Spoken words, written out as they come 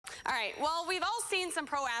All right, well, we've all seen some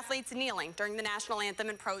pro athletes kneeling during the national anthem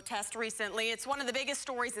and protest recently. It's one of the biggest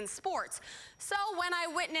stories in sports. So when I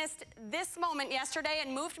witnessed this moment yesterday, it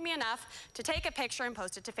moved me enough to take a picture and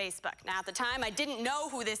post it to Facebook. Now, at the time, I didn't know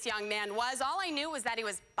who this young man was. All I knew was that he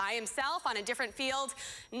was by himself on a different field,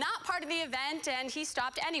 not part of the event, and he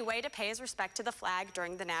stopped anyway to pay his respect to the flag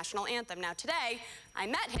during the national anthem. Now, today, I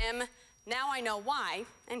met him. Now I know why,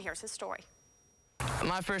 and here's his story.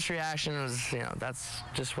 My first reaction was, that's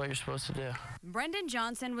just what you're supposed to do. Brendan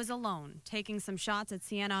Johnson was alone, taking some shots at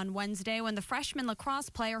Siena on Wednesday when the freshman lacrosse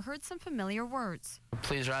player heard some familiar words.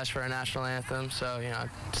 Please rise for our national anthem. So, I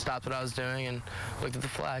stopped what I was doing and looked at the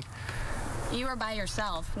flag. You were by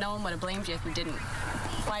yourself. No one would have blamed you if you didn't.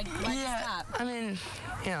 Why'd you stop? I mean,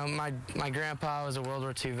 my grandpa was a World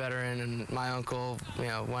War II veteran, and my uncle,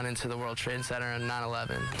 went into the World Trade Center on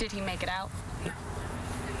 9/11. Did he make it out?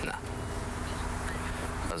 No.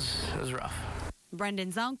 It was rough.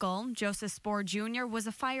 Brendan's uncle, Joseph Spohr Jr., was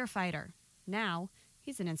a firefighter. Now,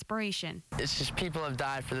 he's an inspiration. It's just people have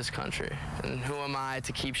died for this country, and who am I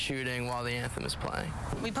to keep shooting while the anthem is playing?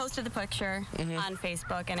 We posted the picture on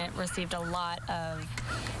Facebook, and it received a lot of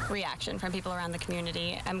reaction from people around the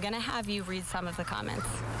community. I'm going to have you read some of the comments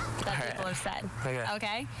that people have said.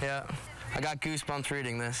 Okay? Yeah. I got goosebumps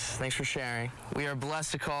reading this. Thanks for sharing. We are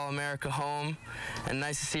blessed to call America home, and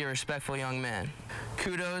nice to see a respectful young man.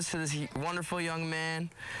 Kudos to this wonderful young man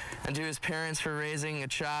and to his parents for raising a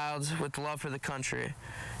child with love for the country.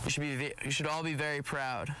 You should all be very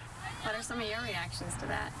proud. What are some of your reactions to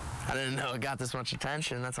that? I didn't know it got this much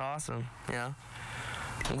attention. That's awesome.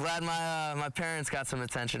 I'm glad my parents got some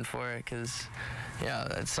attention for it, because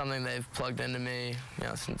it's something they've plugged into me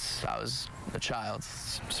since I was a child,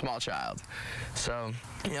 small child. So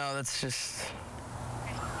that's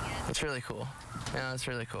really cool. It's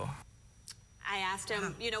really cool. I asked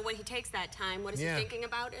him, when he takes that time, what is he thinking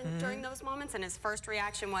about during those moments? And his first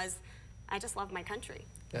reaction was, I just love my country.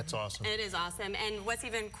 That's awesome. It is awesome. And what's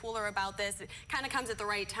even cooler about this, it kind of comes at the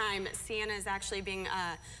right time. Siena is actually being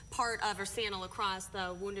part of Siena Lacrosse,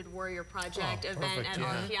 the Wounded Warrior Project event at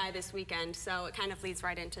RPI this weekend. So it kind of leads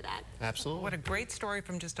right into that. Absolutely. What a great story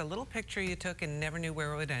from just a little picture you took and never knew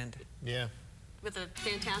where it would end. Yeah. With a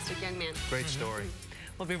fantastic young man. Great story.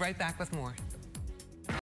 We'll be right back with more.